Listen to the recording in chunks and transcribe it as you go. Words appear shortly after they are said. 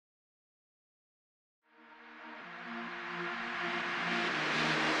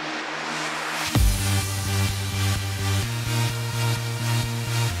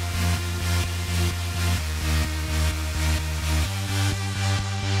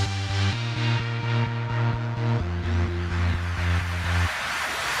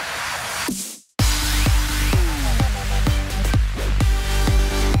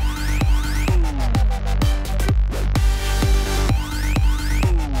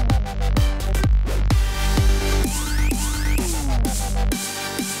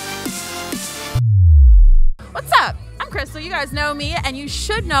guys know me, and you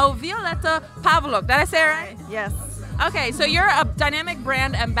should know Wioletta Pawluk. Did I say it right? Yes. Okay, so you're a dynamic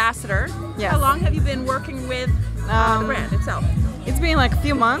brand ambassador. Yes. How long have you been working with the brand itself? It's been like a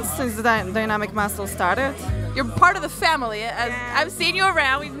few months since the dynamic muscle started. You're part of the family. I've seen you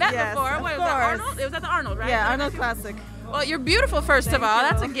around. We've met before. What was that, Arnold? It was at the Arnold, right? Yeah, Arnold Classic. Well, you're beautiful, first of all.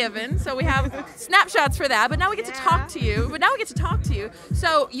 That's a given. So we have snapshots for that. But now we get to talk to you.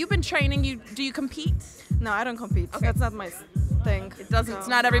 So you've been training. Do you compete? No, I don't compete. Okay. That's not my thing. It doesn't. It's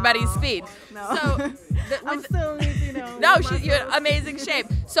not everybody's speed. No. So I'm still, you know. no, you're in amazing shape.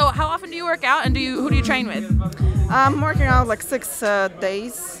 So how often do you work out, and who do you train with? I'm working out like 6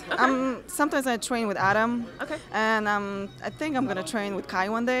 days. Okay. Sometimes I train with Adam. Okay. And I think I'm gonna train with Kai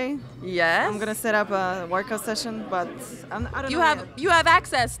one day. Yes. I'm gonna set up a workout session, but I don't know. You have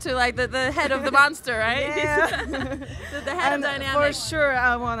access to like the head of the monster, right? Yeah. the head And of dynamic. for sure,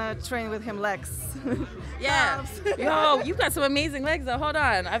 I wanna train with him legs. Yeah. Yo, you've got some amazing legs though. Hold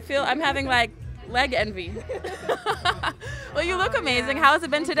on. I'm having like leg envy. Well, you look amazing. How has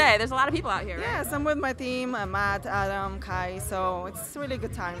it been today? There's a lot of people out here, right? Yes, I'm with my team, Matt, Adam, Kai, so it's a really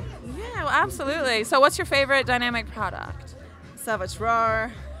good time. Yeah, well, absolutely. So what's your favorite dynamic product? Savage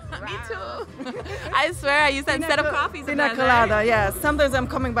Roar. Me too. I swear I use that instead of coffee Pina sometimes. colada, Right? yes. Sometimes I'm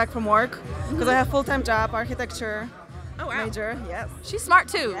coming back from work because I have full-time job, architecture Oh, wow. major, yes. She's smart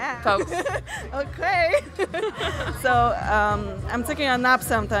too, Yeah. folks. Okay. So I'm taking a nap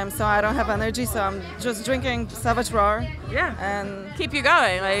sometimes, so I don't have energy, so I'm just drinking Savage Roar. Yeah. And Keep you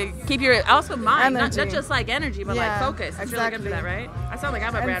going, like keep your also mind, not Energy. just like energy, but like Yeah, focus. It's really good for that, exactly. right? I sound like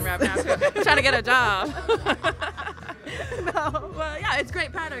I'm a brand rep now too. I'm trying to get a job. no. Well, yeah, it's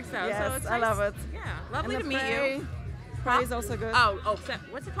great products though. Yes, so it's I love it. Yeah, lovely to And the meet Prey. you. Prey is also good.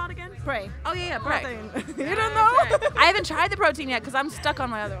 What's it called again? Prey. Oh yeah, Prey. Protein. You don't know? I haven't tried the protein yet because I'm stuck on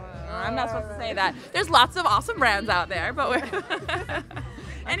my other one. I'm not supposed to say that. There's lots of awesome brands out there, but we're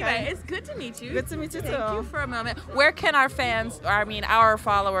anyway, it's good to meet you. Good to meet you too. Thank you for a moment. Where can our fans, or I mean our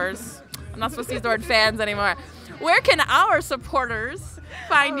followers, I'm not supposed to use the word fans anymore. Where can our supporters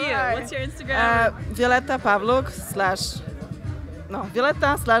find you? Alright. What's your Instagram? Wioletta Pawluk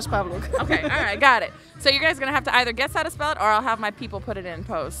Wioletta/Pawluk. Okay, all right, got it. So you guys are gonna have to either guess how to spell it, or I'll have my people put it in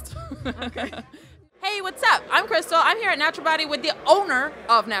post. Okay. Hey, what's up? I'm Crystal. I'm here at Natural Body with the owner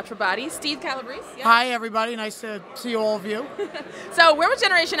of Natural Body, Steve Calabrese. Yeah. Hi, everybody. Nice to see all of you. So we're with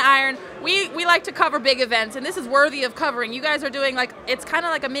Generation Iron. We like to cover big events, and this is worthy of covering. You guys are doing it's kind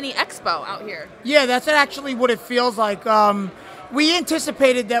of like a mini expo out here. Yeah, that's actually what it feels like. We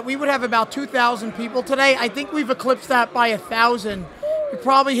anticipated that we would have about 2,000 people today. I think we've eclipsed that by 1,000. We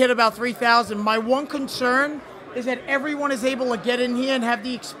probably hit about 3,000. My one concern is that everyone is able to get in here and have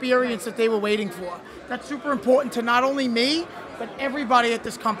the experience that they were waiting for. That's super important to not only me, but everybody at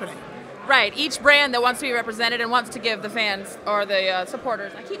this company. Right, each brand that wants to be represented and wants to give the fans or the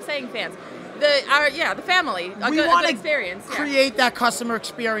supporters, I keep saying fans, the family a good experience. We want to create that customer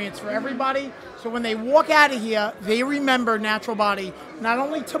experience for everybody, so when they walk out of here, they remember Natural Body, not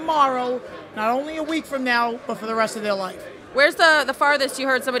only tomorrow, not only a week from now, but for the rest of their life. Where's the farthest you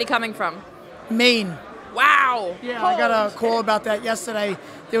heard somebody coming from? Maine. Wow. Yeah, I got a call about that yesterday.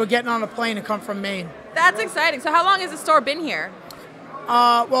 They were getting on a plane to come from Maine. That's exciting. So how long has the store been here?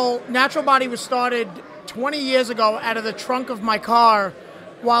 Well, Natural Body was started 20 years ago out of the trunk of my car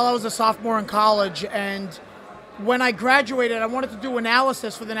while I was a sophomore in college. And when I graduated, I wanted to do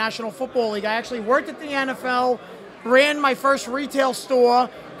analysis for the National Football League. I actually worked at the NFL, ran my first retail store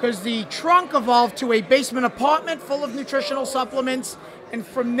because the trunk evolved to a basement apartment full of nutritional supplements. And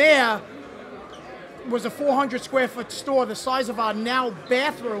from there was a 400 square foot store the size of our now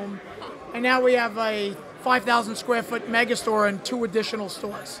bathroom. And now we have a 5,000 square foot mega store and 2 additional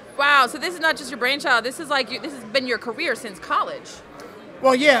stores. Wow, so this is not just your brainchild. This is this has been your career since college.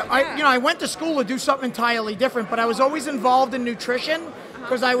 Well, yeah. I went to school to do something entirely different, but I was always involved in nutrition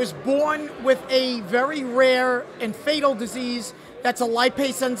because I was born with a very rare and fatal disease that's a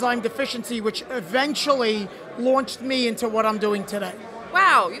lipase enzyme deficiency, which eventually launched me into what I'm doing today.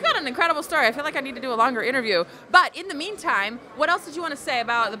 Wow, you got an incredible story. I feel like I need to do a longer interview. But in the meantime, what else did you want to say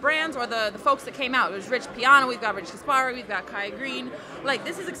about the brands or the folks that came out? It was Rich Piano, we've got Rich Kaspari, we've got Kai Green.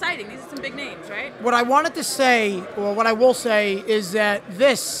 This is exciting. These are some big names, right? What I wanted to say, or what I will say, is that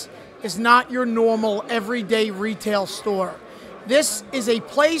this is not your normal everyday retail store. This is a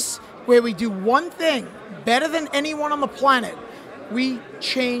place where we do one thing better than anyone on the planet. We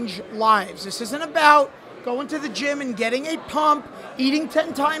change lives. This isn't about going to the gym and getting a pump, eating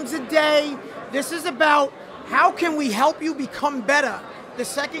 10 times a day. This is about how can we help you become better the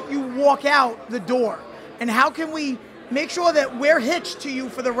second you walk out the door? And how can we make sure that we're hitched to you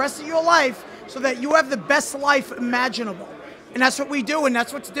for the rest of your life so that you have the best life imaginable? And that's what we do, and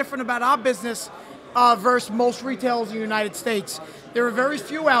that's what's different about our business versus most retailers in the United States. There are very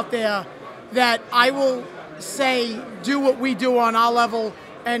few out there that I will say do what we do on our level,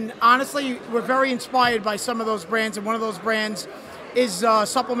 and honestly, we're very inspired by some of those brands, and one of those brands is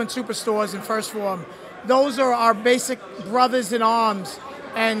Supplement Superstores in First Form. Those are our basic brothers in arms,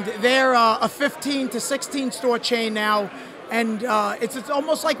 and they're a 15 to 16 store chain now, and it's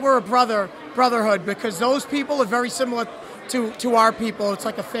almost like we're a brotherhood, because those people are very similar to our people. It's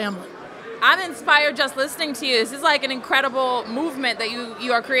like a family. I'm inspired just listening to you. This is like an incredible movement that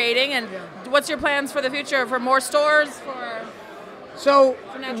you are creating. And what's your plans for the future? For more stores? For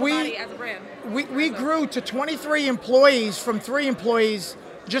Natural Body as a brand? We grew to 23 employees from 3 employees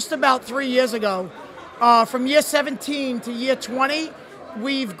just about 3 years ago. From year 17 to year 20,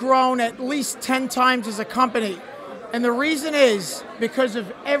 we've grown at least 10 times as a company. And the reason is because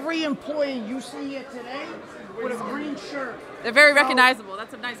of every employee you see here today with a green shirt. They're very recognizable.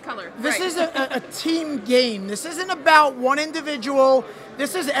 That's a nice color. This is a team game. This isn't about one individual.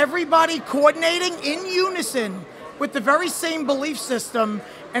 This is everybody coordinating in unison with the very same belief system.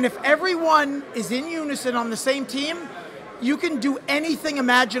 And if everyone is in unison on the same team, you can do anything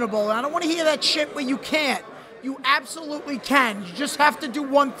imaginable. And I don't want to hear that shit where you can't. You absolutely can. You just have to do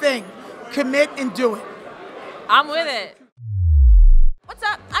one thing. Commit and do it. I'm with it. What's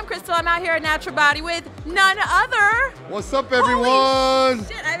up? I'm Crystal. I'm out here at Natural Body with none other. What's up, everyone? Holy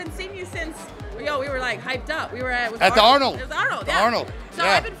shit, I haven't seen you since, we were like hyped up. We were at the Arnold. It was Arnold, yeah. Arnold. So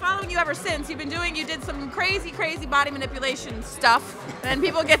yeah. I've been following you ever since. You did some crazy body manipulation stuff, and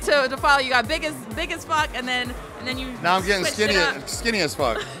people get to follow you. Got big as fuck, and then you. Now I'm getting switched it up. skinny as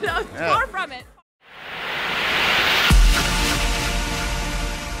fuck. No, Yeah. far from it.